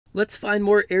Let's find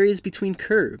more areas between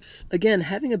curves. Again,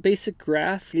 having a basic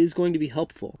graph is going to be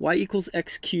helpful. Y equals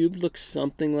x cubed looks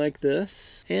something like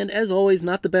this. And as always,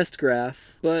 not the best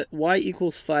graph, but y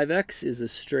equals 5x is a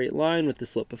straight line with the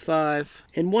slope of 5.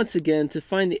 And once again, to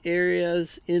find the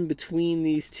areas in between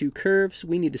these two curves,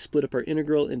 we need to split up our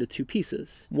integral into two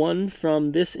pieces. One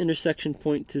from this intersection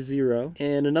point to 0,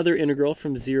 and another integral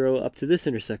from 0 up to this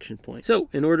intersection point. So,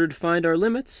 in order to find our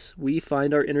limits, we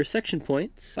find our intersection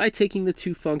points by taking the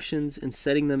two functions and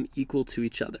setting them equal to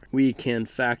each other. We can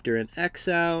factor an x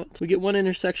out. We get one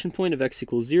intersection point of x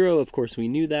equals 0. Of course, we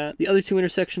knew that. The other two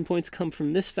intersection points come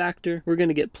from this factor. We're going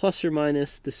to get plus or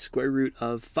minus the square root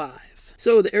of 5.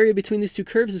 So the area between these two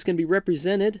curves is going to be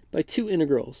represented by two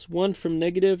integrals, one from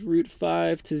negative root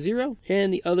 5 to 0,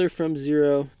 and the other from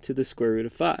 0 to the square root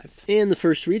of 5. In the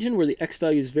first region, where the x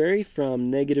values vary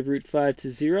from negative root 5 to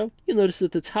 0, you'll notice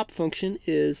that the top function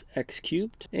is x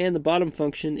cubed, and the bottom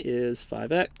function is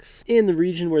 5x. In the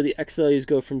region where the x values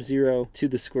go from 0 to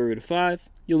the square root of 5,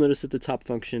 you'll notice that the top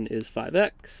function is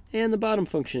 5x, and the bottom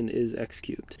function is x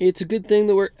cubed. It's a good thing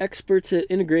that we're experts at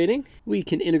integrating. We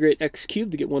can integrate x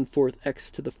cubed to get 1/4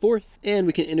 x to the 4th, and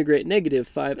we can integrate negative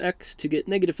 5x to get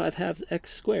negative 5/2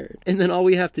 x squared. And then all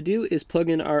we have to do is plug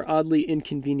in our oddly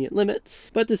inconvenient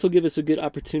limits, but this will give us a good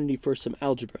opportunity for some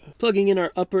algebra. Plugging in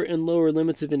our upper and lower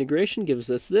limits of integration gives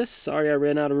us this. Sorry I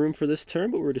ran out of room for this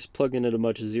term, but we're just plugging in a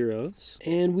bunch of zeros.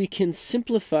 And we can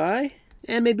simplify.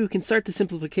 And maybe we can start the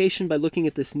simplification by looking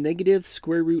at this negative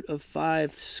square root of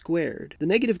 5 squared. The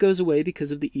negative goes away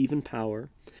because of the even power.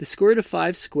 The square root of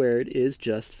 5 squared is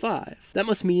just 5. That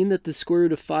must mean that the square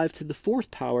root of 5 to the 4th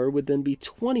power would then be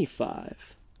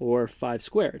 25. Or 5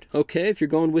 squared. Okay, if you're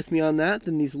going with me on that,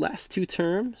 then these last two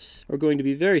terms are going to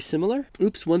be very similar.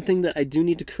 Oops, one thing that I do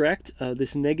need to correct,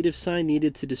 this negative sign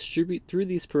needed to distribute through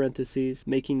these parentheses,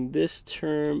 making this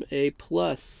term a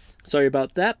plus. Sorry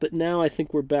about that, but now I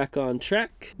think we're back on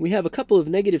track. We have a couple of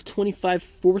negative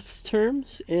 25/4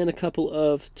 terms and a couple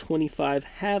of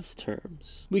 25/2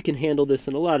 terms. We can handle this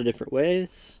in a lot of different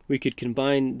ways. We could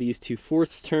combine these two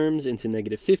fourths terms into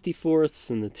negative 50/4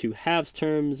 and the two halves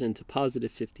terms into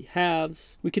positive 50/2.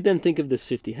 We could then think of this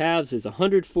 50/2 as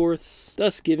 100/4,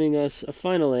 thus giving us a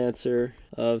final answer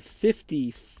of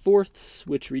 50/4,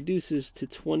 which reduces to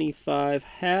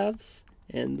 25/2.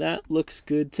 And that looks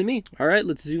good to me. All right,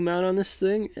 let's zoom out on this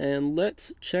thing and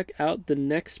let's check out the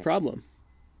next problem.